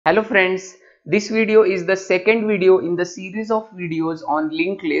Hello friends, this video is the second video in the series of videos on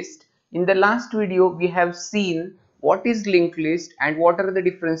linked list. In the last video we have seen what is linked list and what are the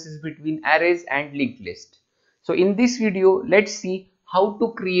differences between arrays and linked list. So in this video let's see how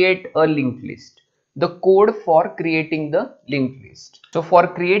to create a linked list, the code for creating the linked list. So for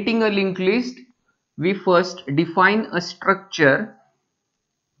creating a linked list we first define a structure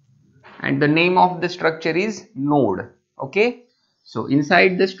and the name of the structure is node. Okay. So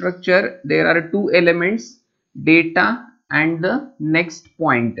inside the structure there are two elements, data and the next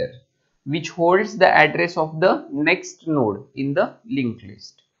pointer, which holds the address of the next node in the linked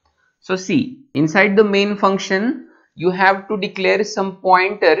list. So see, inside the main function you have to declare some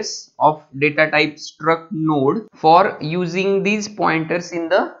pointers of data type struct node for using these pointers in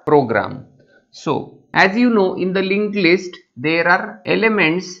the program. So as you know, in the linked list there are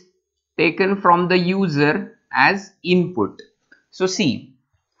elements taken from the user as input. So see,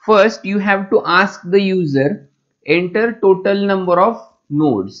 first you have to ask the user enter total number of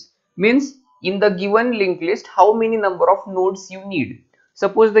nodes, means in the given linked list how many number of nodes you need.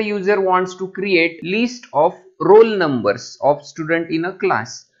 Suppose the user wants to create list of roll numbers of student in a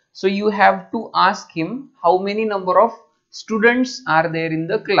class, so you have to ask him how many number of students are there in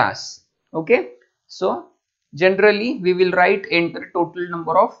the class. Okay, so generally we will write enter total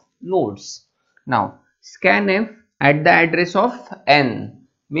number of nodes. Now scanf at the address of n,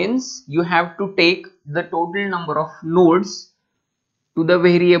 means you have to take the total number of nodes to the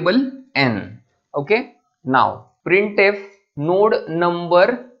variable n. Okay, now printf node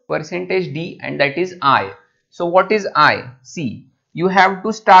number %d, and that is I. So what is I? See, you have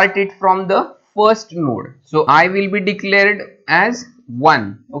to start it from the first node, so I will be declared as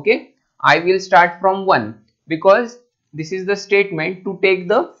 1. Okay, I will start from 1 because this is the statement to take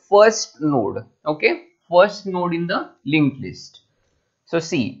the first node. Okay, first node in the linked list. So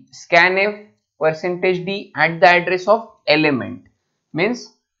see, scanf %d at the address of element,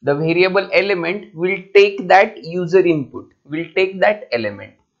 means the variable element will take that user input, will take that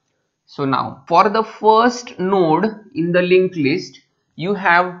element. So now for the first node in the linked list you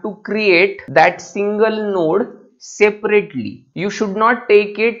have to create that single node separately. You should not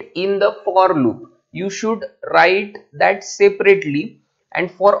take it in the for loop, you should write that separately, and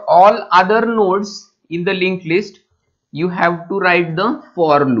for all other nodes in the linked list you have to write the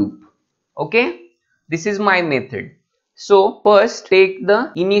for loop. Okay, this is my method. So first take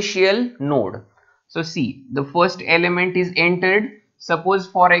the initial node. So see, the first element is entered. Suppose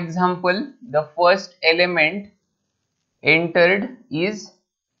for example the first element entered is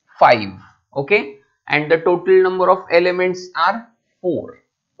 5. Okay, and the total number of elements are 4.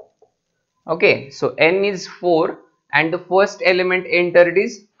 Okay, so n is 4 and the first element entered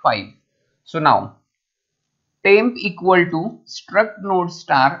is 5. So now temp equal to struct node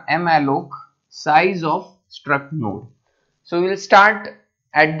star malloc size of struct node. So we will start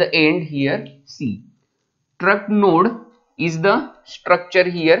at the end here. See, struct node is the structure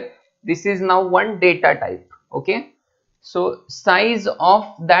here. This is now one data type. Okay, so size of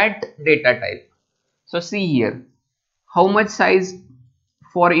that data type. So see here, how much size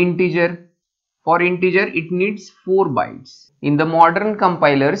for integer? For integer it needs 4 bytes. In the modern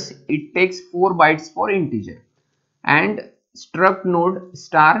compilers it takes 4 bytes for integer. And struct node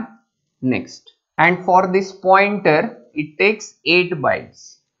star next, and for this pointer it takes 8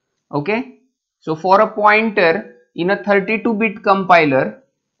 bytes. Okay, so for a pointer in a 32-bit compiler,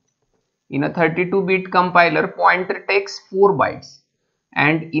 pointer takes 4 bytes,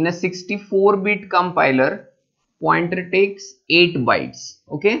 and in a 64-bit compiler pointer takes 8 bytes.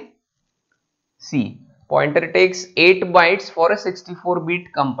 Okay, see, pointer takes 8 bytes for a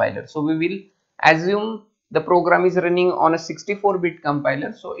 64-bit compiler. So we will assume the program is running on a 64-bit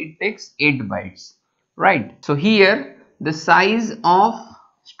compiler, so it takes 8 bytes, right? So here the size of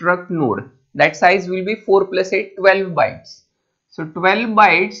struct node, that size will be 4 plus 8, 12 bytes. So 12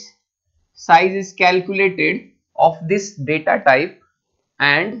 bytes size is calculated of this data type,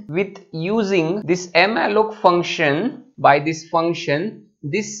 and with using this malloc function, by this function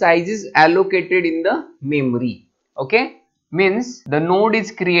this size is allocated in the memory. Okay, means the node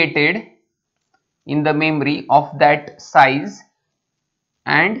is created in the memory of that size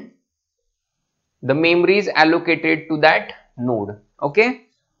and the memory is allocated to that node. Okay,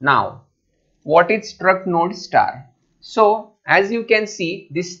 now what is struct node star? So as you can see,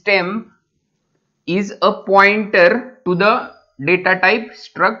 this temp is a pointer to the data type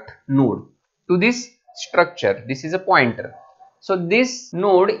struct node, to this structure. This is a pointer, so this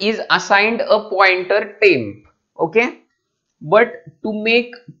node is assigned a pointer temp. Okay, but to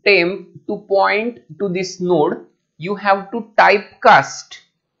make temp to point to this node you have to typecast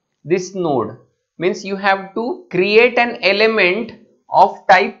this node, means you have to create an element of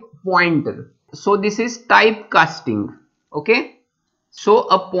type pointer. So this is typecasting. Okay, so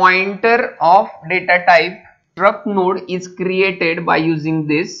a pointer of data type struct node is created by using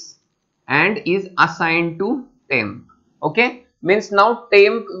this and is assigned to temp. Okay, means now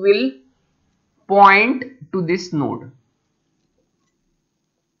temp will point to this node,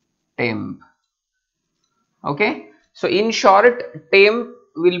 temp. Okay, so in short, temp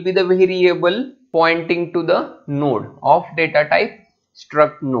will be the variable pointing to the node of data type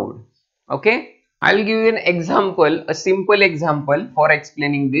struct node. Okay, I'll give you an example, a simple example for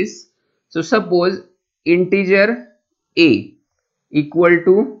explaining this. So suppose integer a equal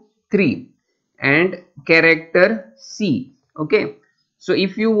to 3 and character c. Okay, so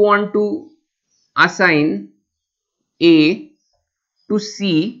if you want to assign a to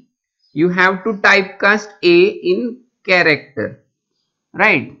C, you have to typecast A in character,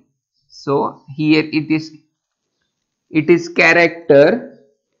 right? So here it is character.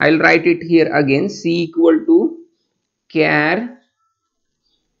 I'll write it here again, C equal to char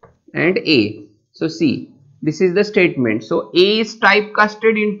and A. So see, this is the statement. So A is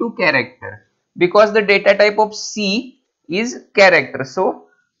typecasted into character because the data type of C is character. So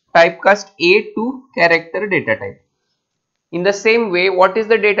typecast A to character data type. In the same way, what is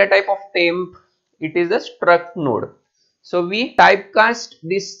the data type of temp? It is a struct node. So we typecast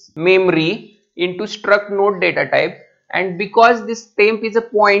this memory into struct node data type, and because this temp is a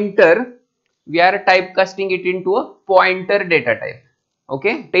pointer, we are typecasting it into a pointer data type.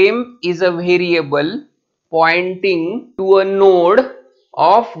 Okay, temp is a variable pointing to a node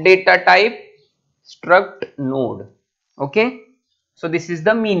of data type struct node. Okay, so this is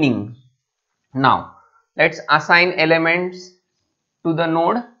the meaning. Now let's assign elements to the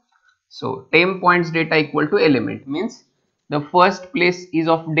node. So temp points data equal to element, means the first place is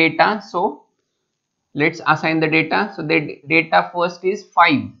of data. So let's assign the data. So the data first is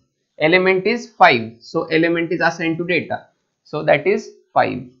 5, element is 5, so element is assigned to data, so that is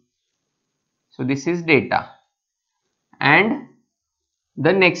 5. So this is data and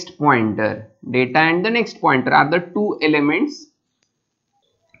the next pointer. Data and the next pointer are the two elements.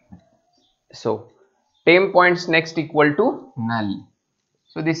 So temp points next equal to null.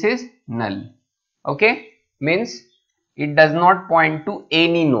 So this is null. Okay, means it does not point to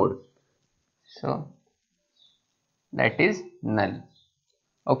any node. So that is null.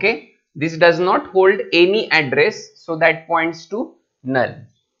 Okay, this does not hold any address, so that points to null,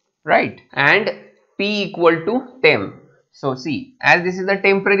 right? And p equal to temp. So see, as this is a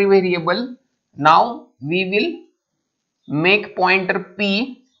temporary variable, now we will make pointer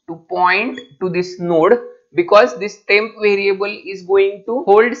p to point to this node, because this temp variable is going to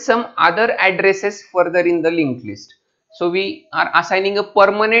hold some other addresses further in the linked list. So we are assigning a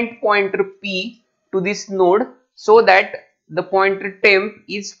permanent pointer p to this node so that the pointer temp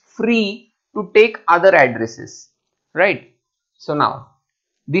is free to take other addresses, right? So now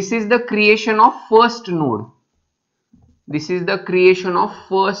this is the creation of first node. This is the creation of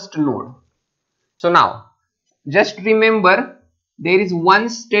first node. So now just remember, there is one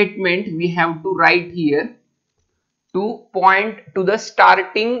statement we have to write here to point to the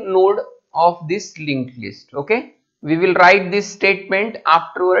starting node of this linked list. Okay, we will write this statement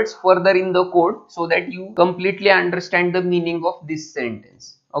afterwards further in the code so that you completely understand the meaning of this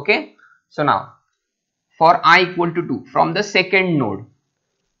sentence. Okay, so now for I equal to 2, from the second node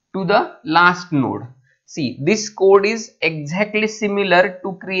to the last node, see, this code is exactly similar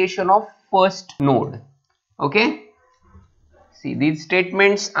to creation of first node. Okay, see, these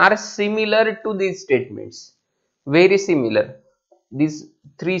statements are similar to these statements, very similar. These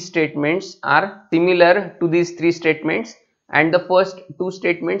three statements are similar to these three statements, and the first two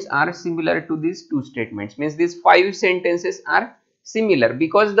statements are similar to these two statements. Means these 5 sentences are similar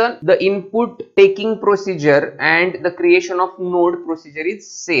because the input taking procedure and the creation of node procedure is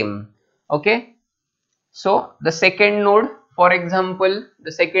same. Okay, so the second node, for example,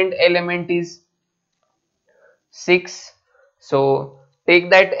 the second element is 6. So take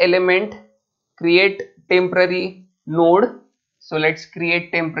that element, create temporary node. So let's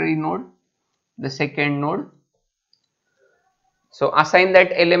create temporary node, the second node. So assign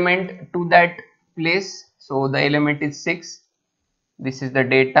that element to that place. So the element is 6. This is the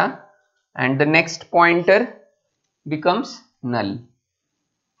data, and the next pointer becomes null.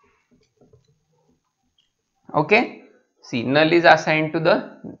 Okay, see, null is assigned to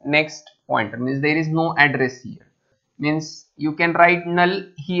the next pointer, means there is no address here, means you can write null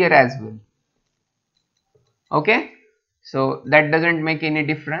here as well. Okay, so that doesn't make any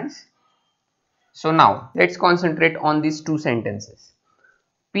difference. So now let's concentrate on these two sentences.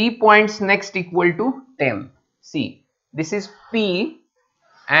 P points next equal to temp. See, this is P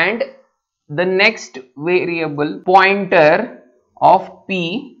and the next variable pointer of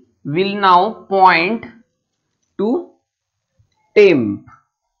P will now point to temp,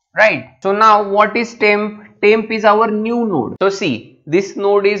 right? So now what is temp? Temp is our new node. So see, this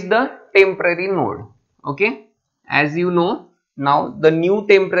node is the temporary node. Okay, as you know, now the new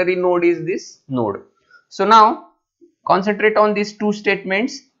temporary node is this node. So now concentrate on these two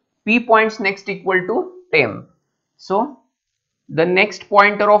statements. P points next equal to temp. So the next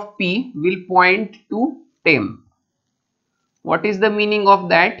pointer of P will point to temp. What is the meaning of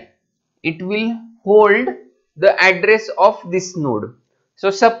that? It will hold the address of this node. So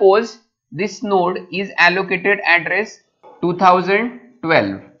suppose this node is allocated address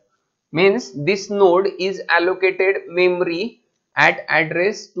 2012, means this node is allocated memory at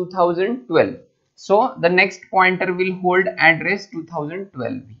address 2012. So the next pointer will hold address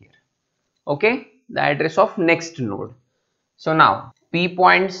 2012 here. Okay, the address of next node. So now P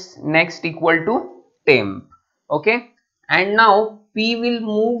points next equal to temp. Okay, and now P will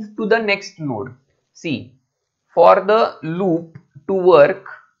move to the next node. See, for the loop to work,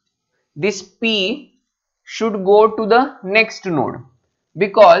 this P should go to the next node,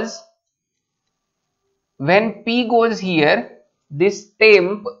 because when P goes here, this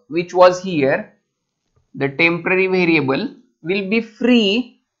temp which was here, the temporary variable, will be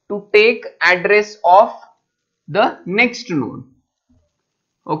free to take address of the next node.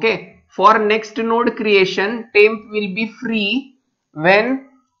 Okay, for next node creation, temp will be free when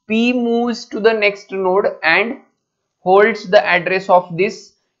P moves to the next node and holds the address of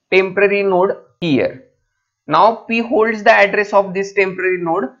this temporary node here. Now P holds the address of this temporary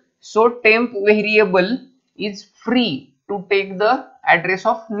node, so temp variable is free to take the address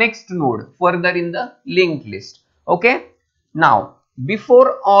of next node further in the linked list. Okay, now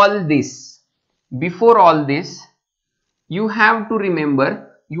before all this, you have to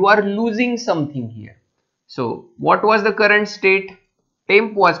remember you are losing something here. So what was the current state?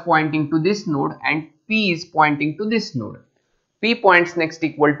 Temp was pointing to this node and P is pointing to this node. P points next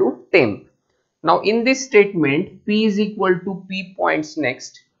equal to temp. Now in this statement, P is equal to P points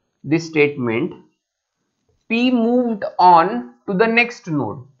next, this statement, P moved on to the next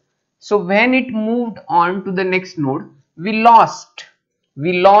node. So when it moved on to the next node, we lost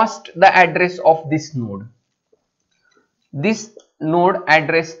the address of this node. This node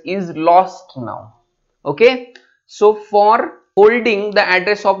address is lost now. Okay, so for holding the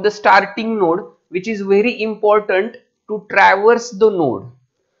address of the starting node, which is very important to traverse the node,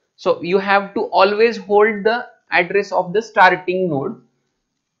 so you have to always hold the address of the starting node.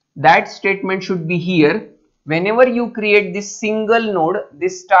 That statement should be here. Whenever you create this single node,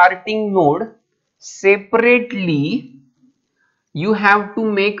 this starting node, separately you have to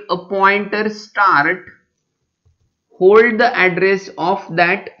make a pointer start, hold the address of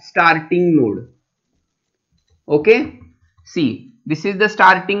that starting node. Okay, see, this is the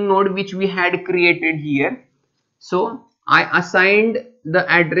starting node which we had created here. So I assigned the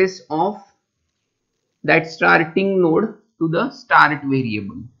address of that starting node to the start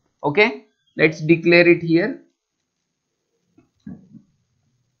variable. Okay, let's declare it here.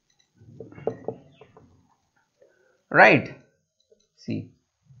 Right, see,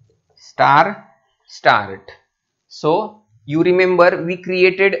 start. So you remember we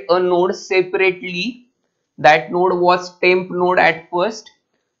created a node separately. That node was temp node at first.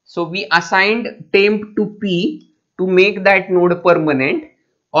 So we assigned temp to P to make that node permanent.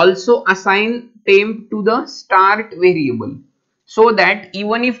 Also assign temp to the start variable, so that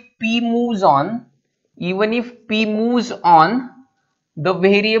even if P moves on, the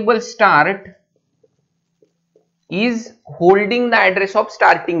variable start is holding the address of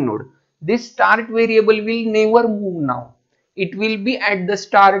starting node. This start variable will never move now. It will be at the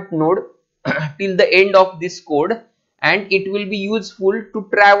start node till the end of this code, and it will be useful to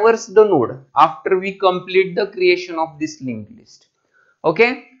traverse the node after we complete the creation of this linked list.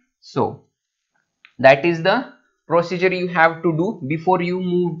 Okay, so that is the procedure you have to do before you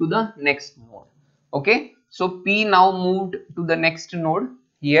move to the next node. Okay, so P now moved to the next node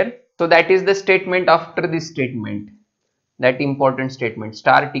here. So that is the statement after this statement, that important statement,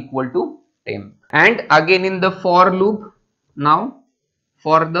 start equal to temp. And again in the for loop, now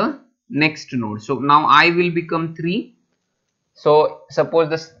for the next node. So now I will become 3. So suppose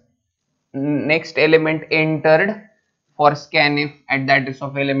the next element entered for scanf at the address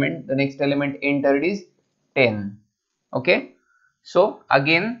of element, the next element entered is 10. Okay, so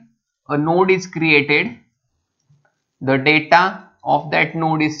again a node is created, the data of that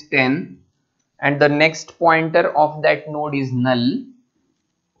node is 10 and the next pointer of that node is null.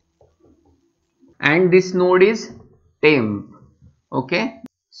 and this node is temp. Okay,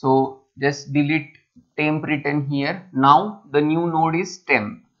 so just delete temp written here. Now the new node is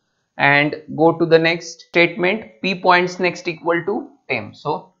temp, and go to the next statement. P points next equal to temp.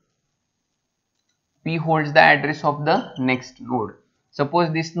 So P holds the address of the next node.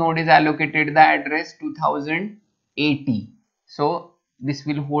 Suppose this node is allocated the address 2080. So this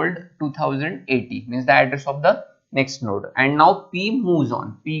will hold 2080, means the address of the next node. And now P moves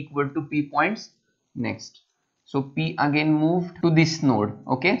on. P equal to P points next. So P again moved to this node.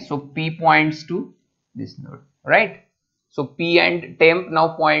 Okay, so P points to this node, right? So P and temp now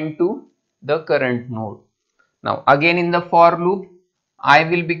point to the current node. Now again in the for loop, I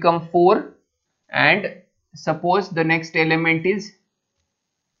will become 4, and suppose the next element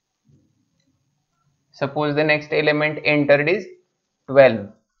entered is 12.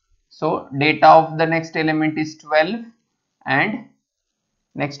 So data of the next element is 12, and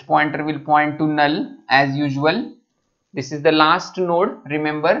next pointer will point to null as usual. This is the last node,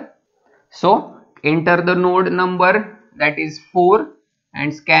 remember. So enter the node number, that is 4,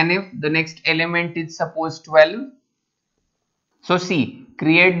 and scanf. The next element is suppose 12. So see,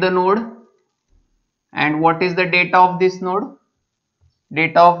 create the node, and what is the data of this node?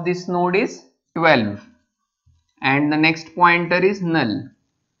 Data of this node is 12, and the next pointer is null,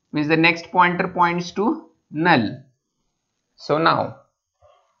 means the next pointer points to null. So now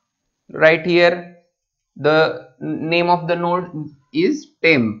right here the name of the node is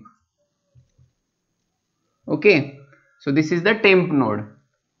temp. Okay, so this is the temp node.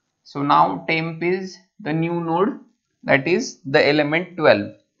 So now temp is the new node, that is the element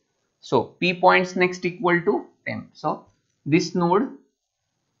 12. So P points next equal to temp. So this node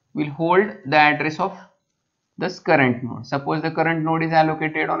will hold the address of this current node. Suppose the current node is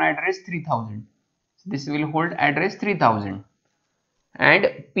allocated on address 3000. This will hold address 3000,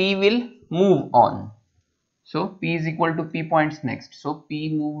 and P will move on. So P is equal to P points next. So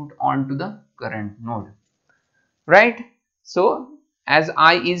P moved on to the current node, right? So as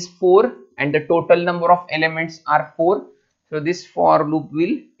I is 4 and the total number of elements are 4, so this for loop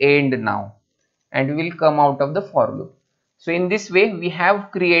will end now and will come out of the for loop. So in this way we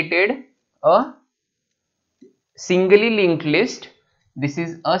have created a singly linked list. This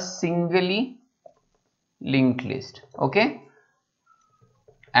is a singly linked list. Okay,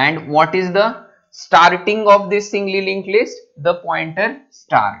 and what is the starting of this singly linked list? The pointer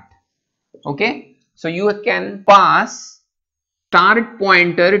start. Okay, so you can pass start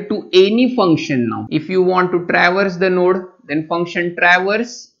pointer to any function. Now if you want to traverse the node, then function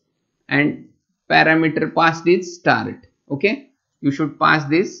traverse and parameter passed is start. Okay, you should pass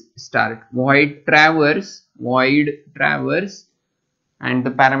this start, void traverse, and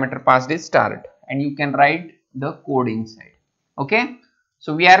the parameter passed is start, and you can write the code inside. Okay,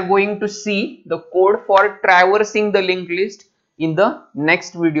 so we are going to see the code for traversing the linked list in the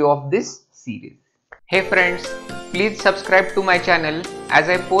next video of this series. Hey friends, please subscribe to my channel as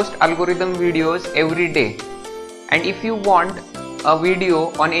I post algorithm videos every day. And if you want a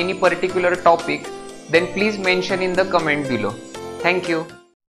video on any particular topic, then please mention in the comment below. Thank you.